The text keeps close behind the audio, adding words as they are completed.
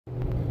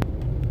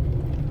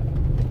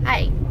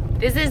Hi,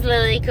 this is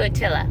Lily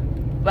Cotilla.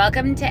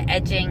 Welcome to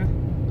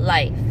Edging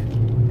Life.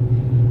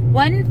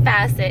 One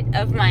facet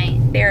of my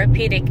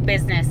therapeutic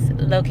business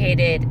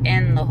located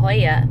in La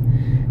Jolla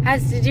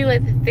has to do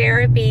with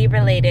therapy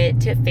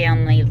related to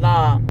family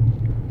law.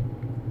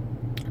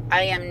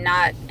 I am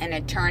not an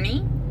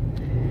attorney,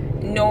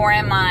 nor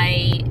am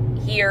I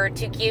here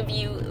to give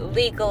you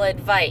legal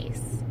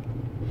advice.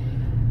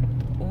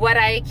 What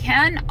I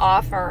can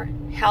offer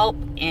help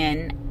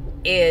in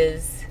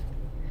is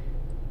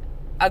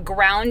a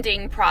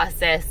grounding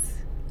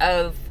process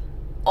of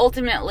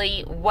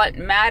ultimately what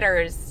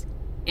matters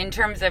in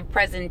terms of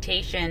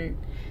presentation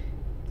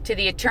to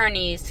the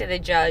attorneys, to the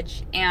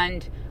judge,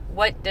 and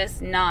what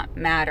does not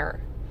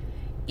matter.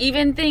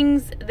 Even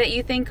things that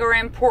you think are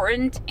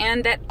important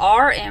and that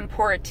are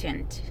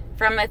important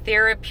from a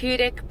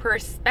therapeutic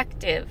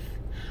perspective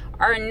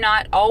are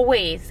not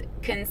always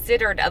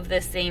considered of the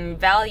same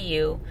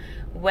value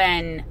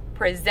when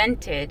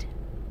presented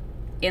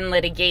in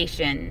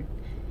litigation,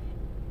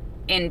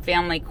 in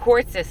family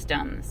court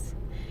systems.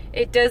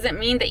 It doesn't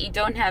mean that you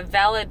don't have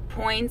valid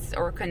points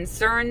or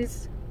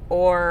concerns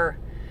or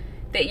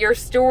that your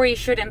story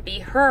shouldn't be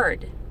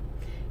heard.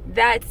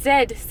 That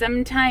said,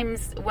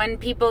 sometimes when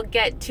people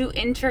get too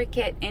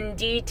intricate in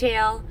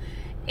detail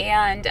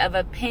and of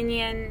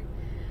opinion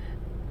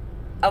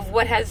of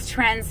what has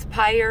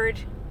transpired,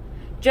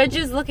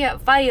 judges look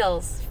at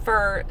files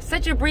for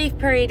such a brief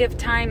period of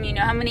time, you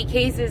know how many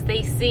cases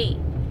they see.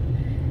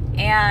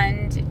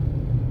 And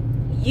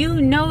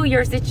you know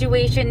your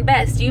situation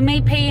best. You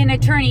may pay an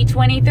attorney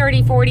 $20,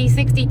 $30, $40,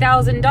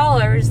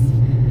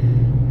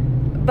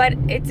 $60,000, but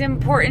it's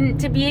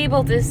important to be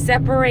able to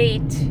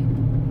separate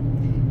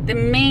the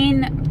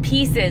main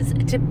pieces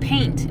to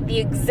paint the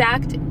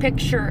exact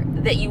picture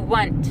that you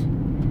want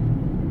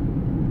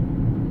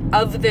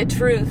of the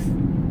truth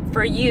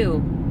for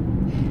you,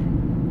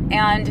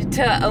 and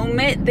to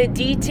omit the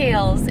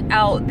details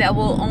out that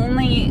will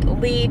only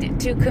lead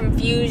to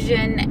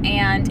confusion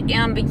and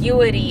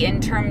ambiguity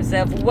in terms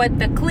of what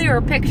the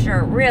clear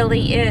picture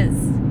really is.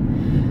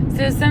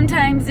 So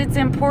sometimes it's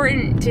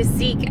important to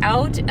seek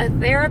out a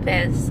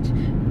therapist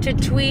to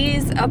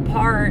tweeze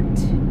apart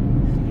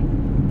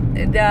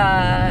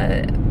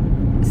the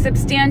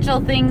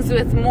substantial things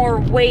with more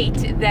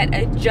weight that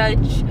a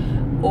judge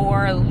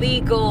or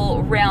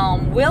legal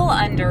realm will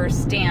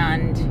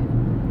understand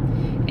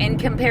in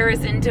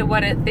comparison to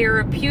what a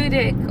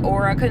therapeutic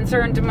or a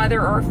concerned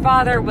mother or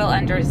father will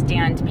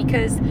understand,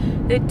 because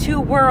the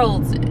two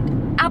worlds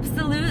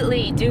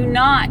absolutely do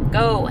not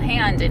go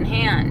hand in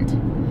hand.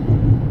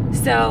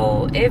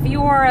 So if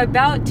you are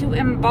about to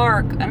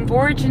embark,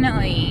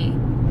 unfortunately,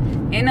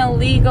 in a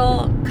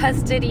legal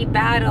custody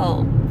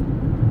battle,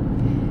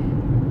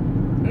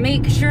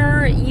 make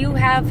sure you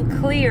have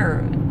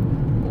clear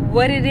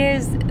what it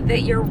is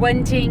that you're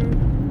wanting.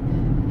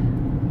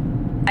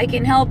 I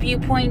can help you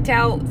point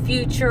out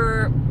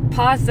future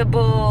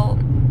possible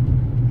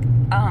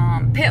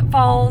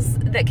pitfalls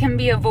that can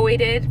be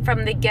avoided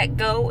from the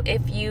get-go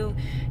if you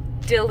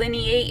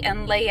delineate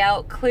and lay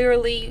out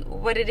clearly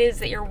what it is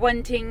that you're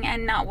wanting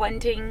and not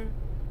wanting.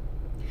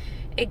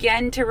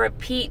 Again, to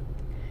repeat,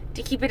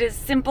 to keep it as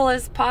simple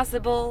as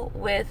possible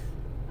with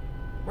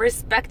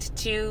respect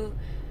to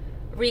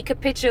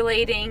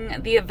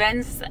recapitulating the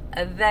events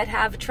that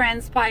have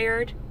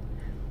transpired,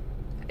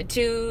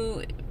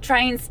 to try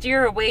and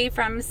steer away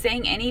from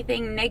saying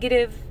anything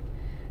negative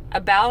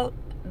about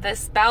the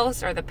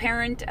spouse or the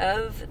parent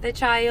of the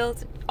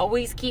child,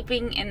 always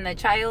keeping in the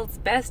child's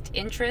best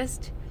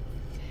interest.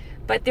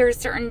 But there's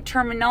certain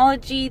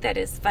terminology that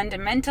is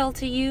fundamental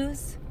to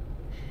use,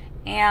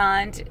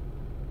 and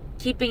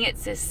keeping it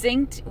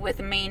succinct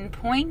with main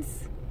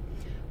points,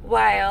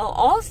 while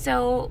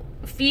also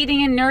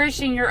feeding and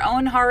nourishing your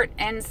own heart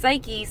and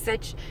psyche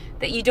such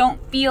that you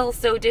don't feel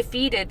so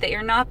defeated that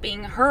you're not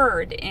being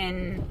heard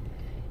in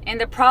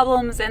the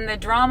problems and the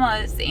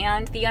dramas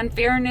and the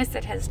unfairness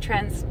that has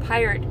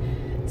transpired.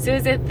 So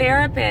as a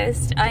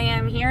therapist, I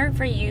am here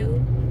for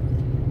you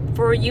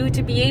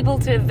to be able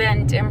to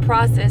vent and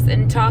process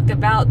and talk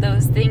about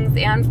those things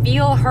and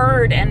feel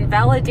heard and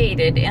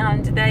validated,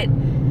 and that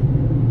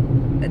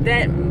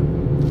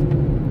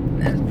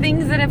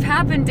things that have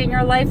happened in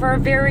your life are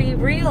very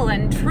real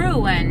and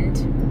true,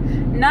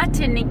 and not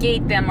to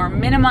negate them or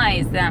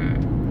minimize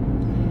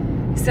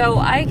them. So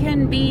I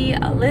can be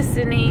a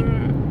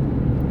listening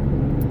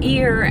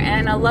ear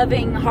and a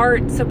loving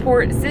heart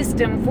support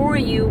system for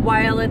you,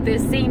 while at the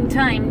same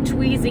time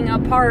tweezing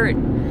apart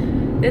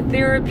the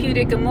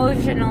therapeutic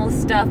emotional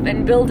stuff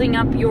and building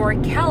up your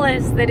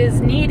callus that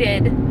is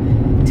needed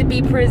to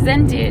be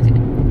presented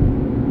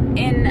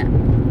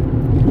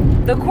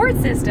in the court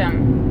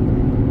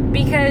system.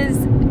 Because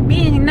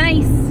being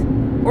nice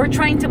or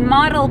trying to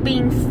model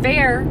being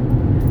fair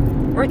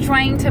or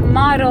trying to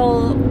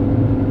model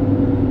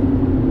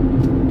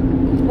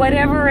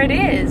whatever it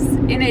is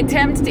in an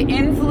attempt to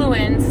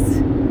influence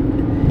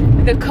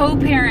the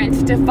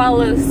co-parent to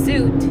follow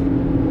suit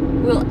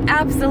will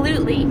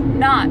absolutely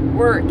not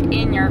work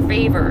in your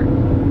favor.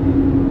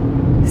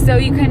 So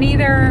you can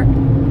either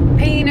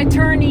pay an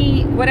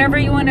attorney whatever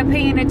you want to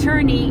pay an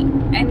attorney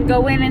and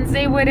go in and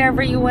say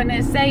whatever you want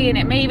to say, and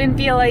it may even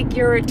feel like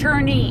your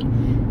attorney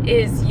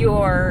is the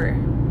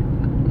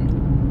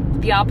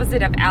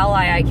opposite of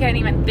ally. I can't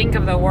even think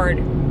of the word.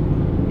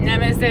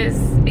 Nemesis,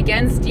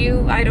 against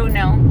you, I don't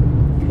know.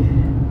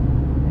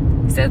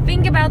 So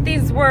think about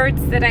these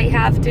words that I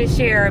have to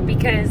share,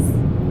 because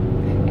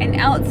an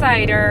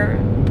outsider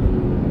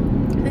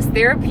who's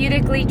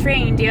therapeutically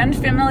trained and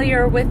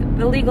familiar with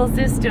the legal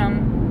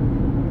system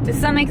to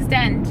some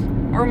extent,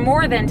 or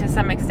more than to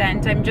some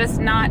extent, I'm just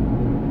not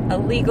a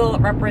legal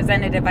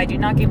representative, I do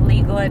not give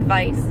legal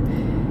advice,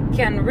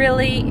 can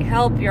really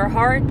help your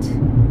heart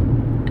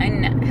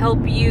and help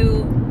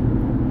you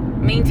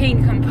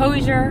maintain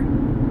composure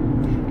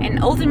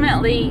and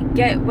ultimately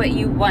get what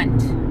you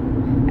want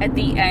at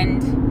the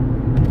end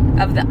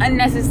of the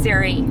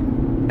unnecessary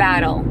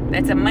battle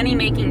that's a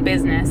money-making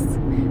business,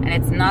 and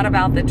it's not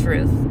about the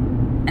truth,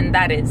 and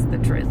that is the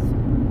truth.